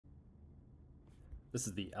This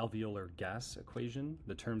is the alveolar gas equation.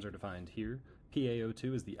 The terms are defined here.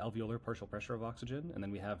 PaO2 is the alveolar partial pressure of oxygen, and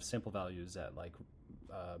then we have sample values at like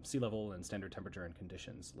sea level and standard temperature and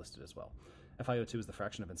conditions listed as well. FiO2 is the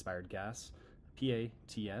fraction of inspired gas.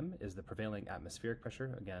 PATM is the prevailing atmospheric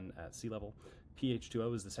pressure, again at sea level.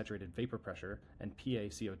 pH2O is the saturated vapor pressure, and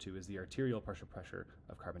PaCO2 is the arterial partial pressure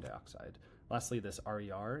of carbon dioxide. Lastly, this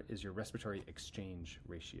RER is your respiratory exchange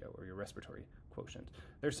ratio, or your respiratory quotient.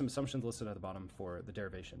 There's some assumptions listed at the bottom for the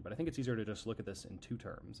derivation, but I think it's easier to just look at this in two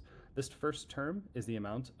terms. This first term is the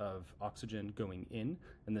amount of oxygen going in,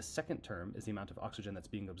 and the second term is the amount of oxygen that's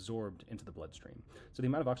being absorbed into the bloodstream. So the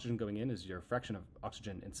amount of oxygen going in is your fraction of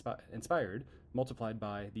oxygen inspired multiplied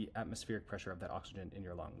by the atmospheric pressure of that oxygen in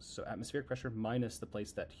your lungs. So atmospheric pressure minus the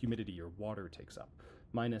place that humidity or water takes up,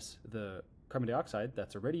 minus the carbon dioxide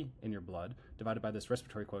that's already in your blood, divided by this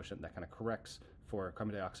respiratory quotient that kind of corrects for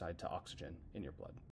carbon dioxide to oxygen in your blood.